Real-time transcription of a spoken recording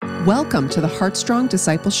Welcome to the Heartstrong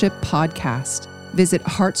Discipleship Podcast. Visit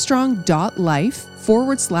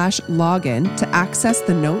heartstrong.life/login to access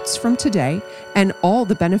the notes from today and all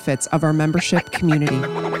the benefits of our membership community.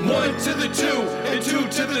 1 to the 2 and 2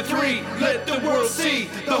 to the 3. Let the world see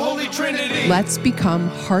the Holy Trinity. Let's become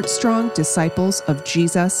heartstrong disciples of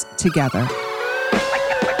Jesus together.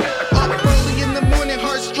 Up early in the morning,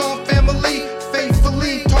 heartstrong family,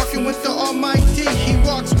 faithfully talking with the Almighty. He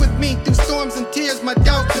walks with me through storms and tears, my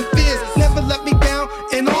doubts and fears. Never let me down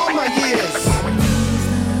in all my years.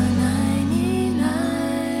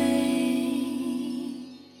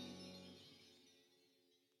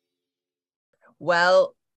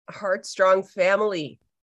 Well, Heartstrong family,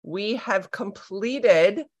 we have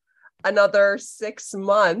completed another 6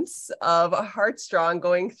 months of Heartstrong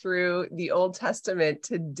going through the Old Testament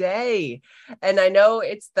today. And I know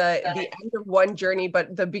it's the end of one journey,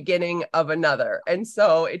 but the beginning of another. And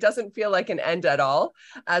so it doesn't feel like an end at all,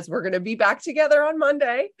 as we're going to be back together on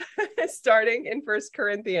Monday, starting in 1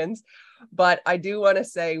 Corinthians. But I do want to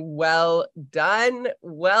say, well done,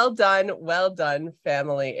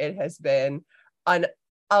 family. It has been an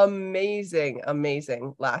amazing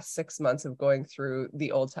last 6 months of going through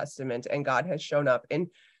the Old Testament, and God has shown up in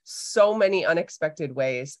so many unexpected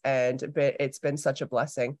ways, and it's been such a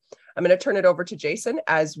blessing. I'm going to turn it over to Jason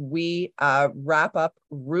as we wrap up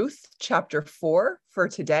Ruth chapter 4 for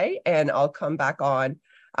today, and I'll come back on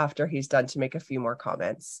after he's done to make a few more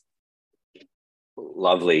comments.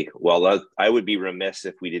 Lovely. Well, I would be remiss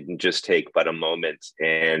if we didn't just take but a moment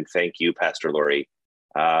and thank you, Pastor Lori,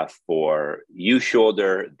 for you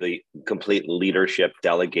shoulder the complete leadership,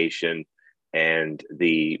 delegation, and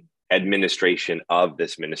the administration of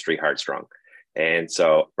this ministry, Heartstrong. And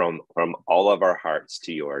so from all of our hearts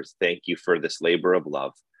to yours, thank you for this labor of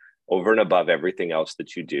love over and above everything else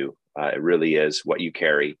that you do. It really is what you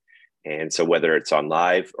carry. And so whether it's on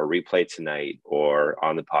live or replay tonight or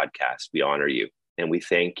on the podcast, we honor you. And we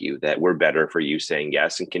thank you that we're better for you saying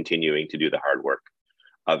yes and continuing to do the hard work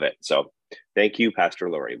of it. So thank you, Pastor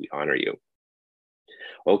Lori. We honor you.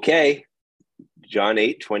 Okay, John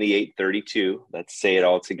 8, 28, 32. Let's say it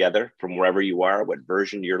all together from wherever you are, what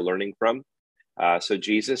version you're learning from. So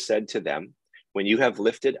Jesus said to them, when you have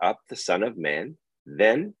lifted up the Son of Man,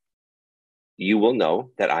 then you will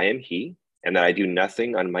know that I am he, and that I do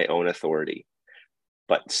nothing on my own authority,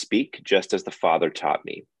 but speak just as the Father taught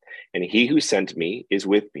me. And he who sent me is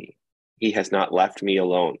with me. He has not left me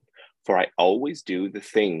alone, for I always do the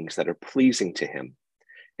things that are pleasing to him.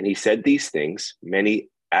 And he said these things,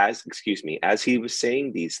 as he was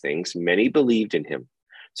saying these things, many believed in him.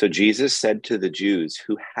 So Jesus said to the Jews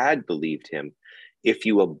who had believed him, if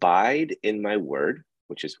you abide in my word,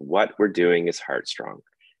 which is what we're doing as Heartstrong,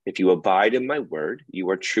 if you abide in my word, you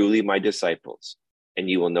are truly my disciples, and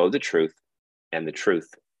you will know the truth, and the truth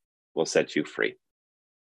will set you free.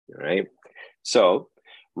 All right. So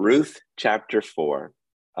Ruth chapter 4,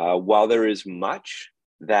 while there is much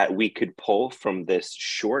that we could pull from this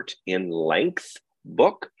short in length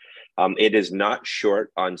book, it is not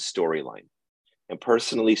short on storyline. And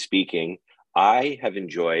personally speaking, I have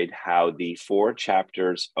enjoyed how the 4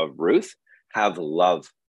 chapters of Ruth have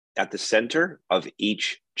love at the center of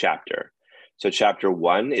each chapter. So chapter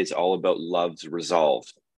 1 is all about love's resolve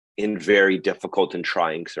in very difficult and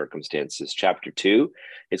trying circumstances. Chapter 2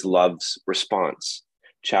 is love's response.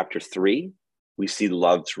 Chapter 3, we see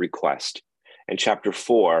love's request. And chapter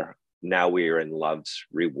 4, now we are in love's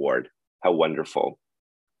reward. How wonderful.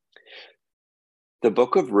 The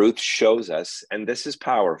book of Ruth shows us, and this is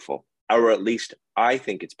powerful, or at least I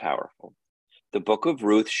think it's powerful. The book of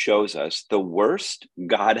Ruth shows us the worst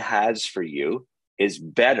God has for you is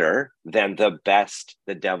better than the best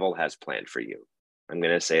the devil has planned for you. I'm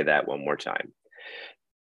going to say that one more time.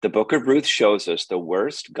 The book of Ruth shows us the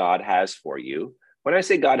worst God has for you. When I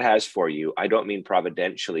say God has for you, I don't mean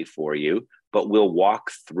providentially for you, but will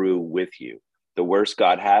walk through with you. The worst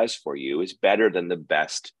God has for you is better than the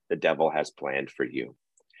best the devil has planned for you.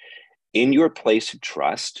 In your place of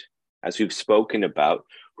trust, as we've spoken about,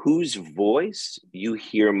 whose voice you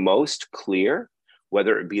hear most clear,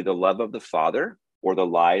 whether it be the love of the Father or the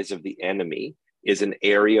lies of the enemy, is an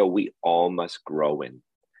area we all must grow in.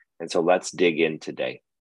 And so let's dig in today.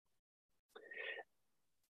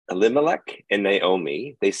 Elimelech and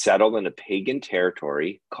Naomi, they settle in a pagan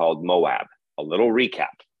territory called Moab. A little recap.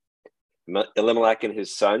 Elimelech and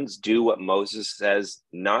his sons do what Moses says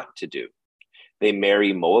not to do. They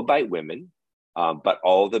marry Moabite women, but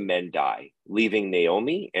all the men die, leaving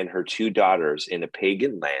Naomi and her 2 daughters in a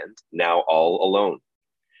pagan land, now all alone.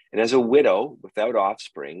 And as a widow without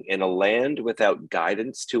offspring, in a land without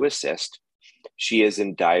guidance to assist, she is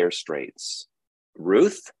in dire straits.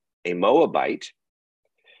 Ruth a Moabite,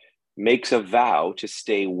 makes a vow to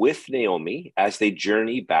stay with Naomi as they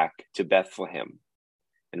journey back to Bethlehem.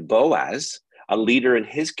 And Boaz, a leader in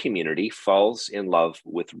his community, falls in love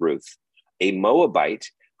with Ruth, a Moabite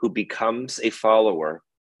who becomes a follower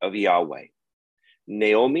of Yahweh.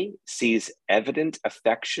 Naomi sees evident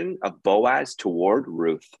affection of Boaz toward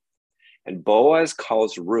Ruth, and Boaz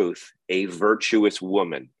calls Ruth a virtuous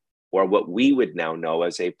woman, or what we would now know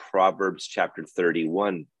as a Proverbs chapter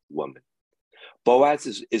 31 woman.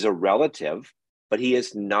 Boaz is a relative, but he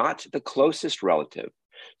is not the closest relative.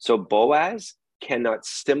 So Boaz cannot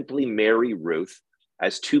simply marry Ruth,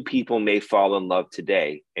 as two people may fall in love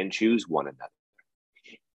today and choose one another.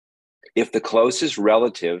 If the closest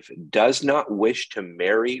relative does not wish to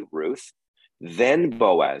marry Ruth, then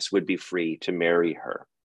Boaz would be free to marry her.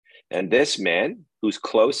 And this man, who's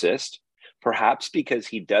closest, perhaps because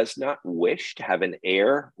he does not wish to have an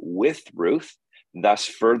heir with Ruth, thus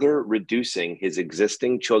further reducing his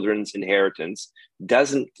existing children's inheritance,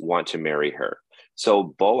 doesn't want to marry her. So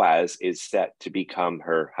Boaz is set to become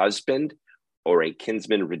her husband or a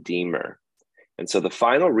kinsman redeemer. And so the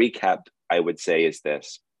final recap, I would say, is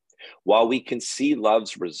this. While we can see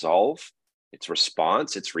love's resolve, its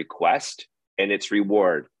response, its request, and its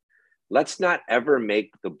reward, let's not ever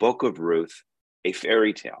make the book of Ruth a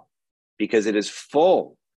fairy tale, because it is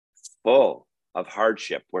full of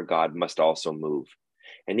hardship where God must also move.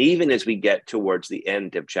 And even as we get towards the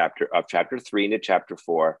end of chapter 3 into chapter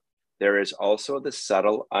 4, there is also the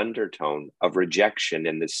subtle undertone of rejection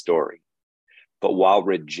in this story. But while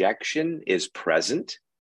rejection is present,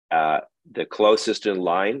 the closest in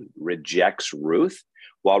line rejects Ruth.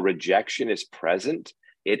 While rejection is present,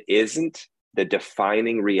 it isn't the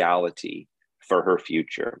defining reality for her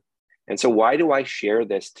future. And so why do I share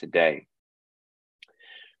this today?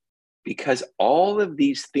 Because all of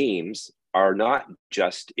these themes are not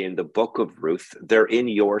just in the book of Ruth, they're in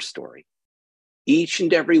your story. Each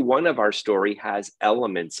and every one of our story has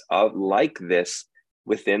elements of like this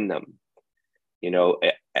within them. You know,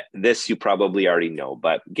 this you probably already know,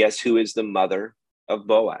 but guess who is the mother of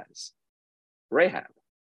Boaz? Rahab.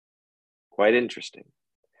 Quite interesting.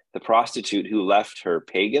 The prostitute who left her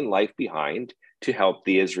pagan life behind to help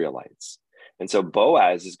the Israelites. And so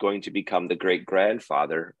Boaz is going to become the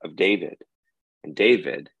great-grandfather of David. And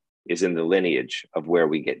David is in the lineage of where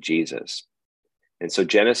we get Jesus. And so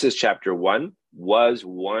Genesis chapter 1 was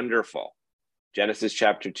wonderful. Genesis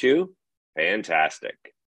chapter 2, fantastic.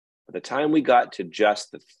 By the time we got to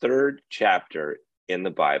just the third chapter in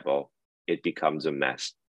the Bible, it becomes a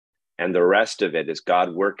mess. And the rest of it is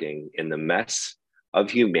God working in the mess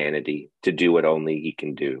of humanity to do what only he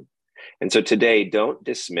can do. And so today, don't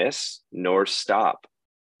dismiss nor stop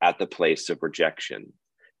at the place of rejection.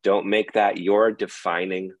 Don't make that your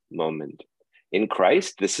defining moment. In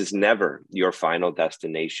Christ, this is never your final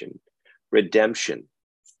destination. Redemption,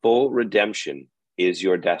 full redemption is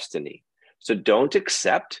your destiny. So don't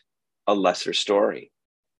accept a lesser story.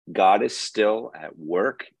 God is still at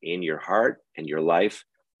work in your heart, in your life,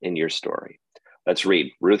 in your story. Let's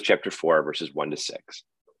read Ruth chapter 4, verses 1 to 6.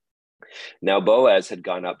 Now Boaz had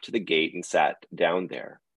gone up to the gate and sat down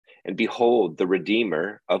there. And behold, the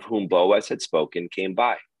Redeemer of whom Boaz had spoken came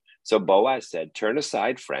by. So Boaz said, "Turn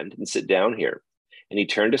aside, friend, and sit down here." And he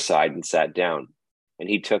turned aside and sat down. And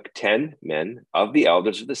he took 10 men of the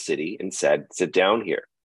elders of the city and said, "Sit down here."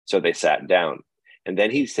 So they sat down. And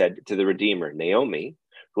then he said to the Redeemer, "Naomi,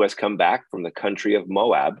 who has come back from the country of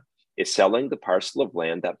Moab, is selling the parcel of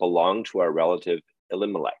land that belonged to our relative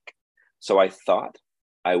Elimelech. So I thought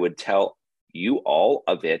I would tell you all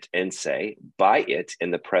of it and say, buy it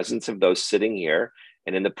in the presence of those sitting here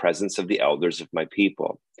and in the presence of the elders of my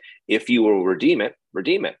people. If you will redeem it,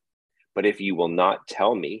 redeem it. But if you will not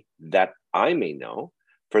tell me, that I may know,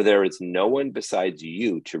 for there is no one besides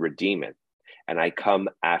you to redeem it, and I come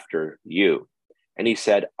after you." And he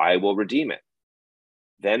said, "I will redeem it."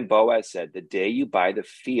 Then Boaz said, "The day you buy the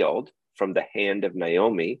field from the hand of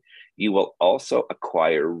Naomi, you will also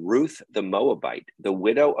acquire Ruth the Moabite, the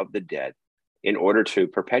widow of the dead, in order to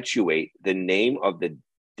perpetuate the name of the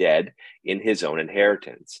dead in his own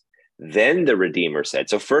inheritance." Then the Redeemer said,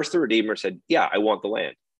 so first the Redeemer said, "Yeah, I want the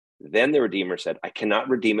land." Then the Redeemer said, "I cannot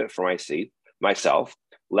redeem it for myself,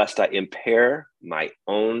 lest I impair my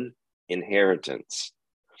own inheritance.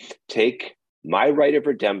 Take my right of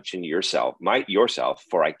redemption yourself,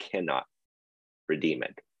 for I cannot redeem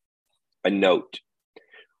it." A note: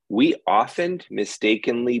 we often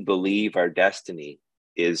mistakenly believe our destiny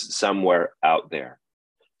is somewhere out there,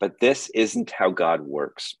 but this isn't how God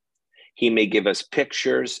works. He may give us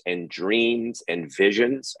pictures and dreams and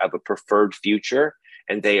visions of a preferred future,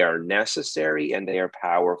 and they are necessary and they are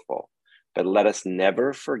powerful. But let us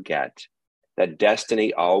never forget that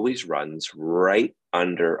destiny always runs right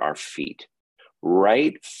under our feet,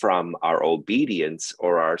 right from our obedience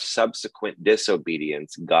or our subsequent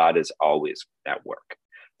disobedience. God is always at work.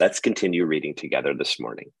 Let's continue reading together this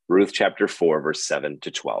morning. Ruth chapter 4, verse 7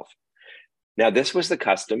 to 12. Now, this was the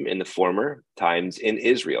custom in the former times in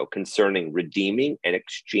Israel concerning redeeming and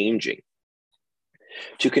exchanging.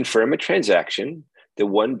 To confirm a transaction, the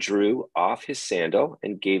one drew off his sandal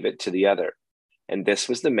and gave it to the other. And this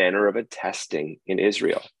was the manner of attesting in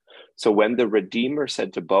Israel. So when the Redeemer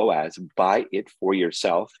said to Boaz, "Buy it for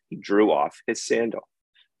yourself," he drew off his sandal.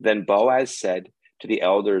 Then Boaz said to the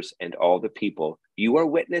elders and all the people, "You are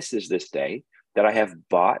witnesses this day that I have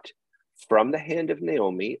bought from the hand of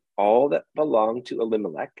Naomi all that belonged to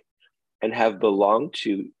Elimelech and have belonged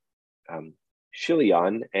to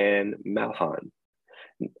Chilion and Mahlon.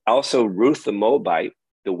 Also Ruth the Moabite,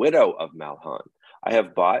 the widow of Mahlon, I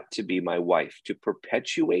have bought to be my wife, to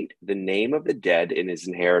perpetuate the name of the dead in his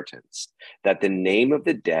inheritance, that the name of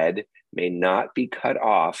the dead may not be cut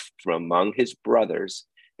off from among his brothers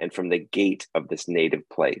and from the gate of this native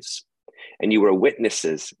place. And you were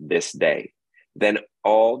witnesses this day." Then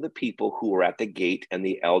all the people who were at the gate and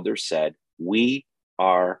the elders said, "We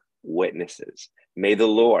are witnesses. May the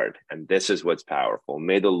Lord," and this is what's powerful,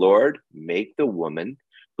 "may the Lord make the woman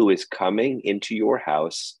who is coming into your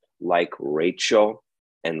house like Rachel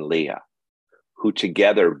and Leah, who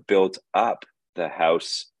together built up the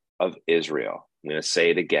house of Israel." I'm going to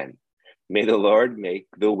say it again. May the Lord make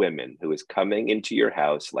the women who is coming into your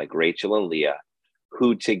house like Rachel and Leah,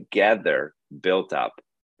 who together built up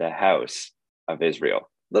the house of Israel.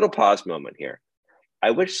 Little pause moment here.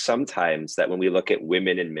 I wish sometimes that when we look at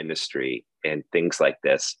women in ministry and things like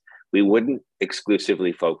this, we wouldn't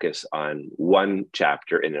exclusively focus on one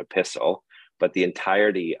chapter in an epistle, but the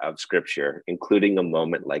entirety of Scripture, including a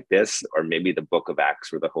moment like this, or maybe the book of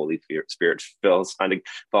Acts where the Holy Spirit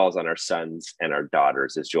falls on our sons and our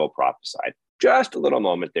daughters, as Joel prophesied. Just a little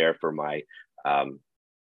moment there for my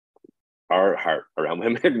our heart around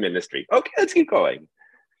women in ministry. Okay, let's keep going.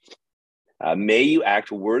 May you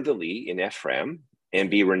act worthily in Ephraim and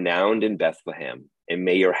be renowned in Bethlehem. And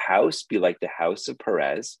may your house be like the house of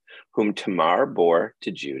Perez, whom Tamar bore to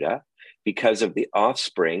Judah, because of the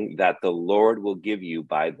offspring that the Lord will give you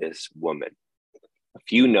by this woman. A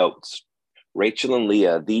few notes. Rachel and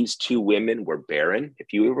Leah, these two women were barren,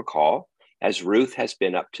 if you will recall, as Ruth has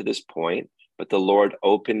been up to this point, but the Lord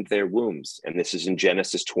opened their wombs. And this is in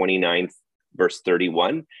Genesis 29, verse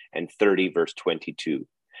 31 and 30, verse 22.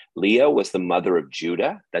 Leah was the mother of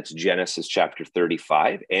Judah. That's Genesis chapter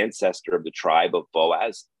 35, ancestor of the tribe of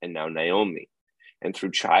Boaz and now Naomi. And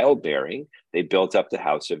through childbearing, they built up the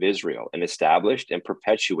house of Israel and established and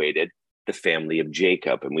perpetuated the family of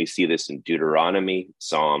Jacob. And we see this in Deuteronomy,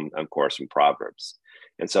 Psalm, of course, in Proverbs.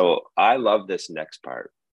 And so I love this next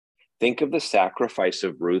part. Think of the sacrifice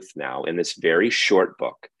of Ruth now in this very short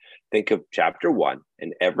book. Think of chapter 1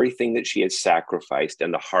 and everything that she has sacrificed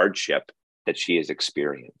and the hardship that she has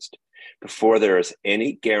experienced. Before there is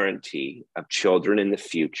any guarantee of children in the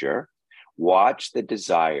future, watch the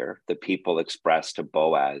desire the people express to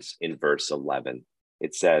Boaz in verse 11.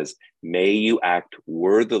 It says, "May you act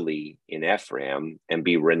worthily in Ephraim and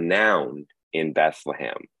be renowned in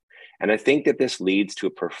Bethlehem." And I think that this leads to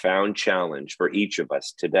a profound challenge for each of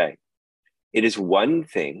us today. It is one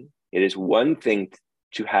thing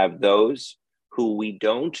to have those who we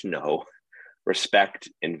don't know respect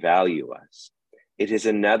and value us. It is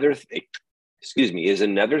another thing,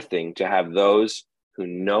 to have those who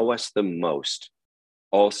know us the most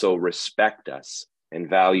also respect us and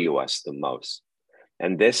value us the most.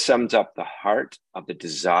 And this sums up the heart of the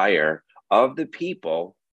desire of the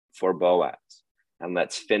people for Boaz. And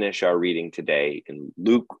let's finish our reading today in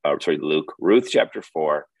Ruth chapter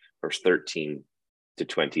 4, verse 13 to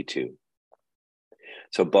 22.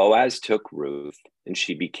 So Boaz took Ruth, and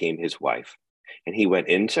she became his wife. And he went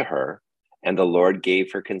into her, and the Lord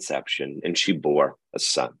gave her conception, and she bore a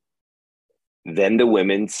son. Then the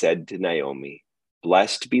women said to Naomi,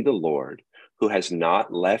 "Blessed be the Lord, who has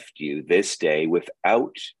not left you this day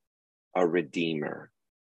without a redeemer."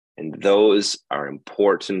 And those are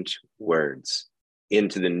important words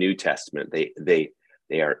into the New Testament. They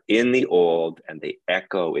are in the Old, and they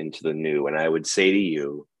echo into the New. And I would say to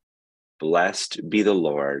you, blessed be the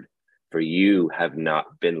Lord, for you have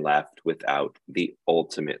not been left without the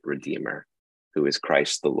ultimate Redeemer, who is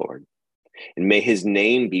Christ the Lord. And may his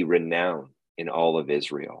name be renowned in all of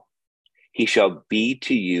Israel. He shall be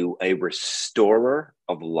to you a restorer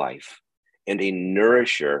of life and a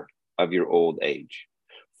nourisher of your old age.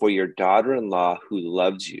 for your daughter-in-law who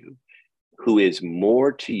loves you, who is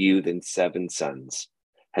more to you than 7 sons,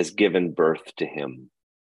 has given birth to him.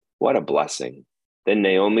 What a blessing. Then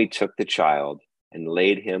Naomi took the child and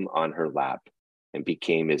laid him on her lap and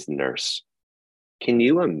became his nurse. Can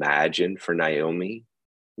you imagine for Naomi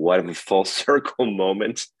what a full circle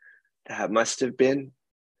moment that must have been?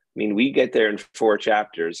 I mean, we get there in 4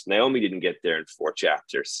 chapters. Naomi didn't get there in 4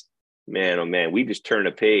 chapters. Man, oh man, we just turn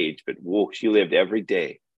a page, but whoa, she lived every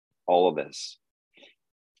day, all of this.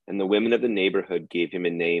 And the women of the neighborhood gave him a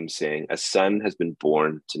name, saying, a son has been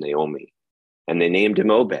born to Naomi. And they named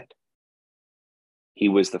him Obed. He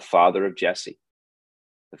was the father of Jesse,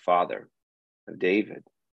 the father of David.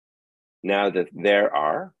 Now that there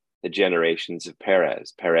are the generations of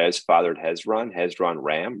Perez. Perez fathered Hezron, Hezron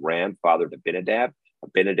Ram, Ram fathered Abinadab,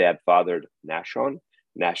 Abinadab fathered Nahshon,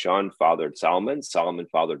 Nahshon fathered Salmon, Salmon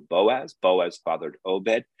fathered Boaz, Boaz fathered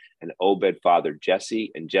Obed, and Obed fathered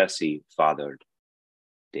Jesse, and Jesse fathered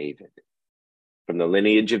David. From the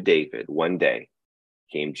lineage of David, one day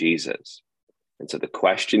came Jesus. And so the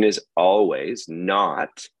question is always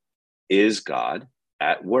not, is God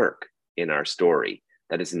at work in our story?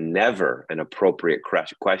 That is never an appropriate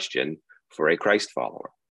question for a Christ follower.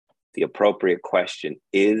 The appropriate question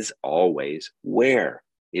is always, where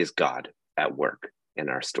is God at work in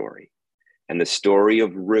our story? And the story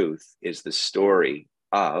of Ruth is the story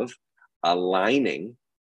of aligning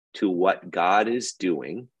to what God is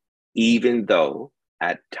doing, even though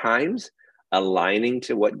at times aligning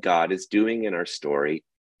to what God is doing in our story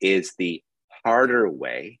is the harder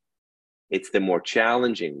way. It's the more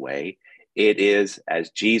challenging way. It is,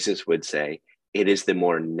 as Jesus would say, it is the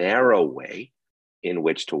more narrow way in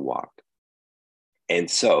which to walk.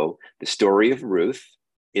 And so the story of Ruth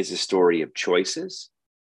is a story of choices.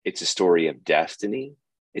 It's a story of destiny.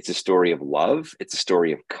 It's a story of love. It's a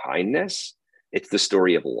story of kindness. It's the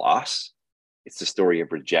story of loss. It's the story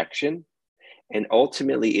of rejection. And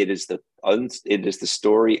ultimately, it is the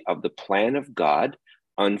story of the plan of God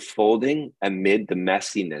unfolding amid the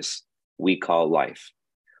messiness we call life.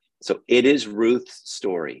 So it is Ruth's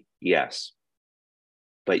story, yes,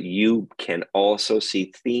 but you can also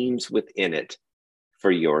see themes within it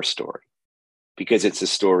for your story, because it's a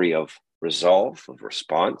story of resolve, of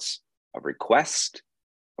response, of request,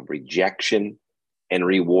 of rejection, and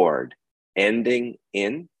reward, ending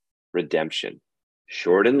in redemption,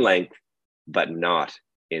 short in length, but not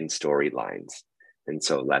in storylines. And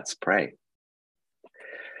so let's pray.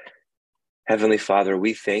 Heavenly Father,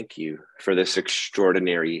 we thank you for this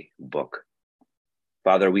extraordinary book.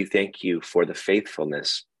 Father, we thank you for the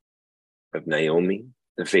faithfulness of Naomi,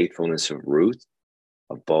 the faithfulness of Ruth,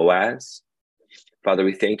 of Boaz. Father,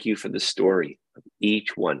 we thank you for the story of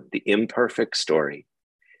each one, the imperfect story.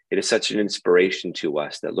 It is such an inspiration to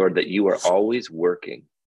us that, Lord, that you are always working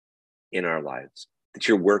in our lives, that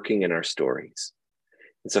you're working in our stories.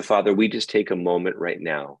 And so, Father, we just take a moment right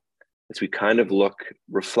now as we kind of look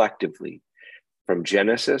reflectively from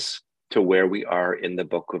Genesis to where we are in the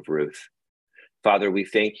book of Ruth. Father, we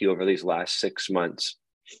thank you over these last 6 months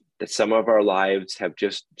that some of our lives have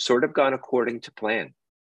just sort of gone according to plan.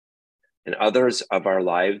 And others of our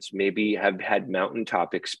lives maybe have had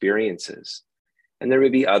mountaintop experiences. And there may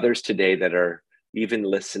be others today that are even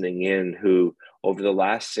listening in who, over the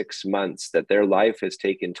last 6 months, that their life has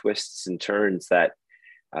taken twists and turns that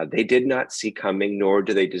they did not see coming, nor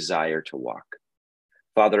do they desire to walk.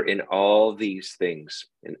 Father, in all these things,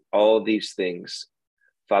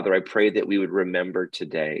 Father, I pray that we would remember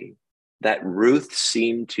today that Ruth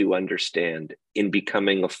seemed to understand in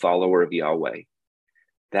becoming a follower of Yahweh,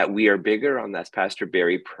 that we are bigger on, as Pastor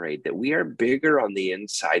Barry prayed, that we are bigger on the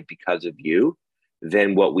inside because of you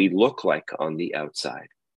than what we look like on the outside.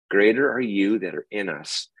 Greater are you that are in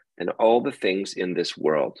us than all the things in this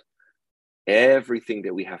world, everything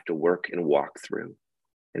that we have to work and walk through.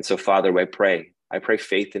 And so, Father, I pray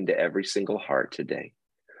faith into every single heart today.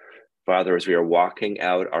 Father, as we are walking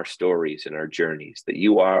out our stories and our journeys, that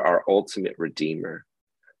you are our ultimate Redeemer.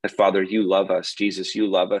 That, Father, you love us. Jesus, you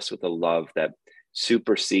love us with a love that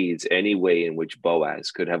supersedes any way in which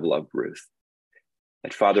Boaz could have loved Ruth.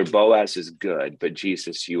 That, Father, Boaz is good, but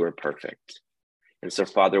Jesus, you are perfect. And so,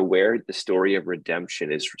 Father, where the story of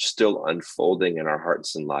redemption is still unfolding in our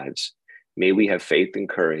hearts and lives, may we have faith and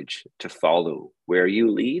courage to follow where you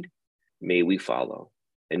lead. May we follow.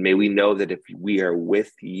 And may we know that if we are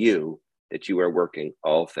with you, that you are working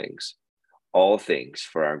all things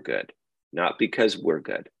for our good, not because we're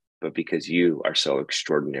good, but because you are so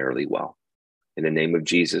extraordinarily well. In the name of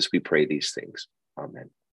Jesus, we pray these things.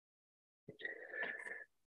 Amen.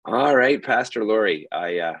 All right, Pastor Laurie,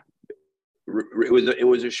 I It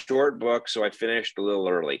was a short book, so I finished a little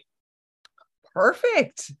early.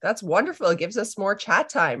 Perfect. That's wonderful. It gives us more chat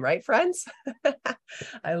time, right, friends?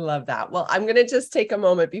 I love that. Well, I'm going to just take a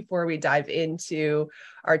moment before we dive into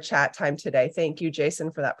our chat time today. Thank you, Jason,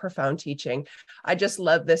 for that profound teaching. I just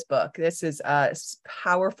love this book. This is a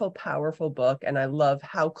powerful, powerful book, and I love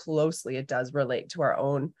how closely it does relate to our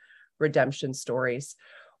own redemption stories.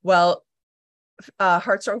 Well,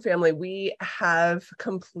 Heartstrong family, we have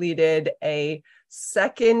completed a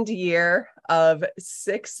second year of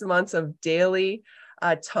 6 months of daily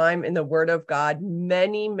time in the Word of God.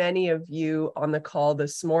 Many of you on the call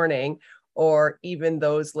this morning, or even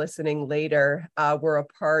those listening later, were a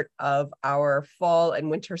part of our fall and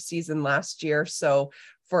winter season last year. So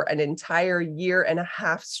for an entire year and a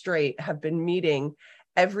half straight, have been meeting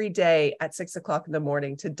every day at 6 o'clock in the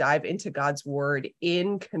morning to dive into God's Word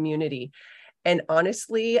in community. And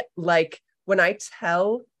honestly, like when I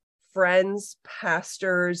tell friends,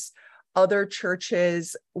 pastors, other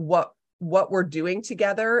churches, what we're doing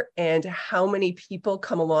together and how many people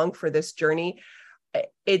come along for this journey,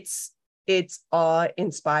 it's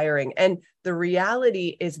awe-inspiring. And the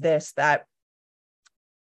reality is this, that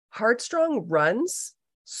Heartstrong runs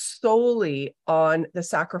solely on the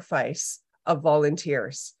sacrifice of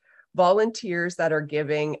volunteers that are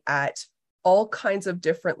giving at all kinds of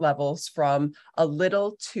different levels, from a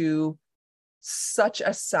little to such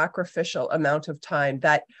a sacrificial amount of time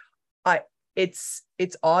that it's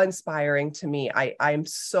awe-inspiring to me. I'm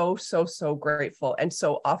so grateful. And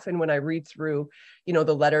so often when I read through,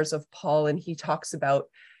 the letters of Paul, and he talks about,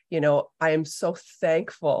 I am so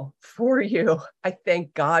thankful for you. I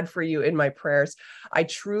thank God for you in my prayers. I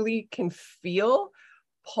truly can feel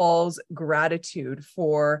Paul's gratitude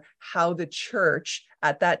for how the church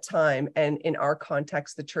at that time, and in our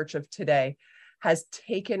context, the church of today, has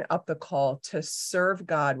taken up the call to serve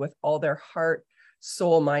God with all their heart,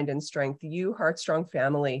 soul, mind, and strength. You, Heartstrong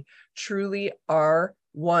family, truly are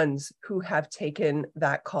ones who have taken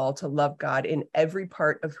that call to love God in every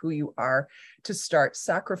part of who you are, to start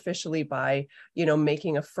sacrificially by,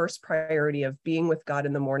 making a first priority of being with God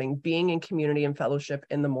in the morning, being in community and fellowship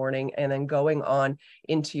in the morning, and then going on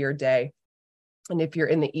into your day. And if you're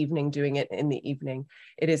in the evening, doing it in the evening.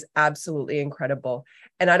 It is absolutely incredible.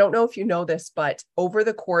 And I don't know if you know this, but over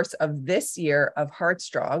the course of this year of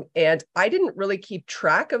Heartstrong, and I didn't really keep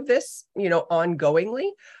track of this, ongoingly,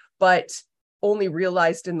 but only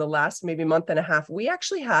realized in the last maybe month and a half, we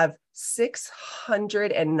actually have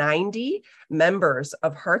 690 members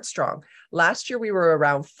of Heartstrong. Last year, we were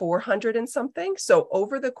around 400 and something. So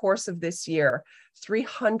over the course of this year,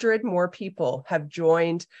 300 more people have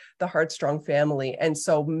joined the Heartstrong family. And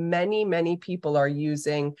so many people are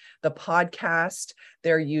using the podcast.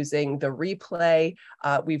 They're using the replay.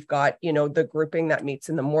 We've got, the grouping that meets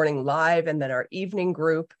in the morning live, and then our evening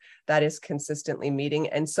group that is consistently meeting.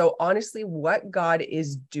 And so honestly, what God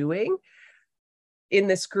is doing in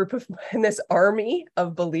this army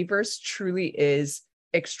of believers truly is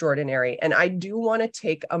extraordinary. And I do want to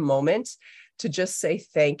take a moment to just say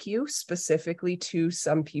thank you specifically to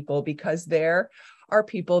some people, because there are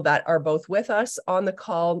people that are both with us on the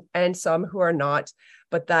call and some who are not,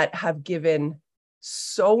 but that have given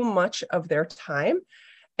so much of their time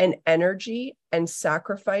and energy and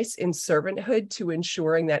sacrifice in servanthood to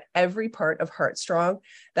ensuring that every part of Heartstrong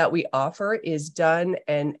that we offer is done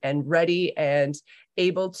and ready and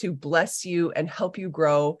able to bless you and help you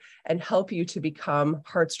grow and help you to become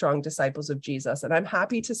Heartstrong disciples of Jesus. And I'm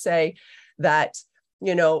happy to say that,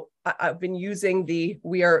 I've been using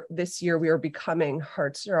this year we are becoming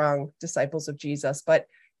Heartstrong disciples of Jesus, but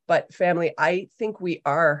family, I think we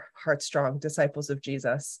are Heartstrong disciples of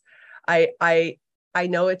Jesus. I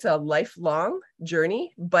know it's a lifelong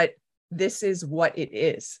journey, but this is what it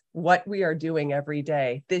is, what we are doing every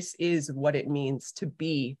day. This is what it means to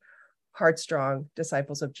be Heartstrong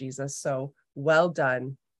disciples of Jesus. So well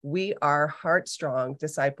done. We are Heartstrong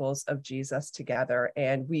disciples of Jesus together,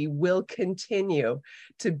 and we will continue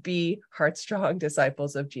to be Heartstrong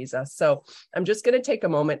disciples of Jesus. So I'm just going to take a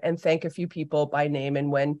moment and thank a few people by name.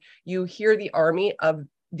 And when you hear the army of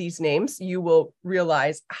these names, you will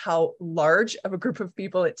realize how large of a group of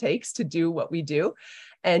people it takes to do what we do.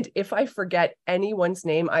 And if I forget anyone's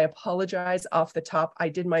name, I apologize off the top. I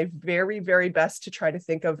did my very best to try to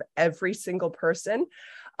think of every single person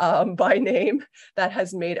by name that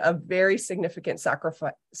has made a very significant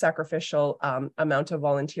sacrificial amount of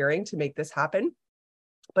volunteering to make this happen.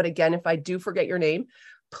 But again, if I do forget your name,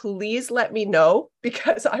 please let me know,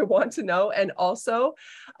 because I want to know. And also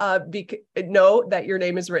know that your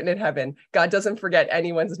name is written in heaven. God doesn't forget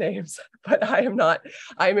anyone's names, but I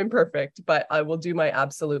am imperfect, but I will do my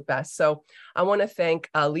absolute best. So I want to thank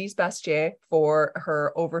Lise Bastien for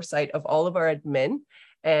her oversight of all of our admin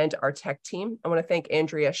and our tech team. I want to thank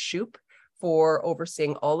Andrea Shoup for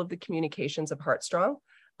overseeing all of the communications of Heartstrong,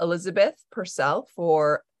 Elizabeth Purcell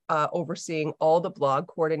for overseeing all the blog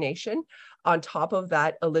coordination. On top of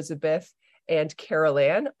that, Elizabeth and Carol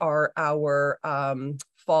Ann are our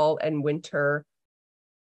fall and winter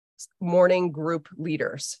morning group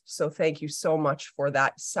leaders. So thank you so much for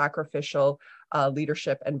that sacrificial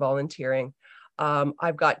leadership and volunteering.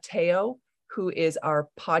 I've got Teo, who is our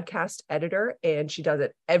podcast editor, and she does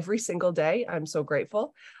it every single day. I'm so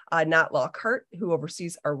grateful. Nat Lockhart, who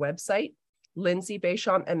oversees our website. Lindsay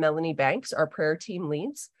Beauchamp and Melanie Banks, our prayer team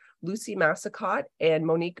leads. Lucy Massicott and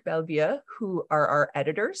Monique Belvieu, who are our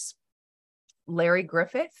editors. Larry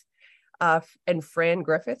Griffith and Fran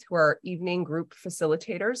Griffith, who are our evening group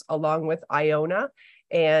facilitators, along with Iona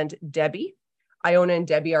and Debbie. Iona and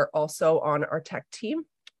Debbie are also on our tech team.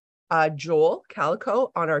 Joel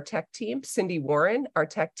Calico on our tech team, Cindy Warren, our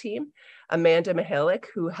tech team, Amanda Mihalik,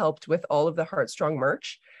 who helped with all of the Heartstrong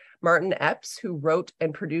merch, Martin Epps, who wrote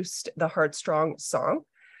and produced the Heartstrong song.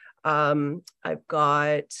 I've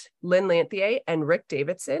got Lynn Lanthier and Rick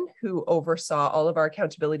Davidson, who oversaw all of our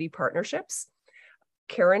accountability partnerships.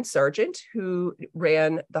 Karen Sargent, who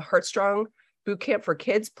ran the Heartstrong Bootcamp for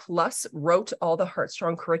Kids, plus wrote all the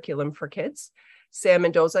Heartstrong curriculum for kids. Sam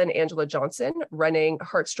Mendoza and Angela Johnson running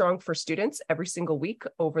Heartstrong for students every single week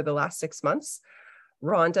over the last 6 months.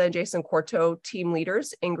 Rhonda and Jason Quarto, team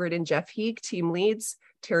leaders. Ingrid and Jeff Heeg, team leads.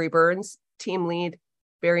 Terry Burns, team lead.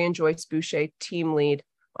 Barry and Joyce Boucher, team lead.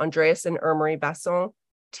 Andreas and Ermery Basson,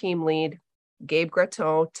 team lead. Gabe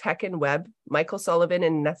Graton, tech and web. Michael Sullivan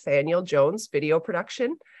and Nathaniel Jones, video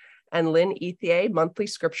production. And Lynn Ethier, monthly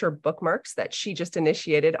scripture bookmarks that she just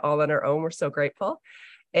initiated all on her own. We're so grateful.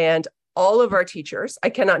 And all of our teachers, I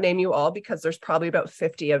cannot name you all because there's probably about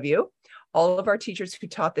 50 of you. All of our teachers who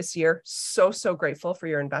taught this year, so our for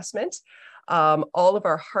your investment. All of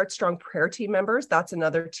our Heartstrong prayer team members, that's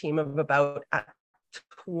another team of about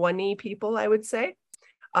 20 people, I would say.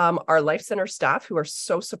 Our Life Center staff who are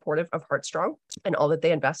so supportive of Heartstrong and all that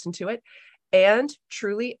they invest into it. And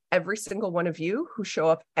truly every single one of you who show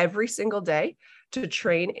up every single day to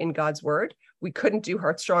train in God's word. We couldn't do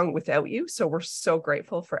Heartstrong without you. So we're so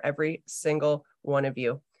grateful for every single one of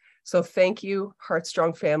you. So thank you,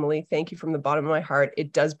 Heartstrong family. Thank you from the bottom of my heart.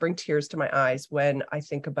 It does bring tears to my eyes when I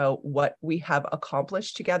think about what we have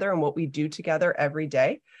accomplished together and what we do together every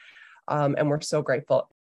day. And we're so grateful.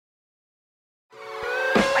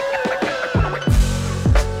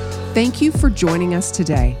 Thank you for joining us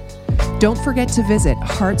today. Don't forget to visit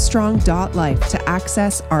heartstrong.life to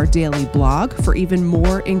access our daily blog for even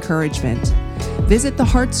more encouragement. Visit the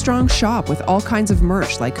Heartstrong shop with all kinds of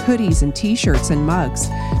merch like hoodies and t-shirts and mugs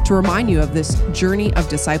to remind you of this journey of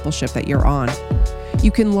discipleship that you're on.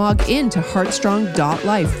 You can log in to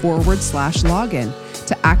heartstrong.life/login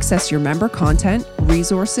to access your member content,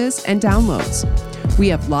 resources, and downloads. We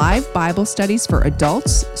have live Bible studies for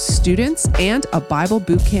adults, students, and a Bible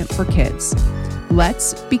bootcamp for kids.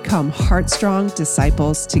 Let's become Heartstrong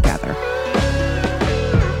disciples together.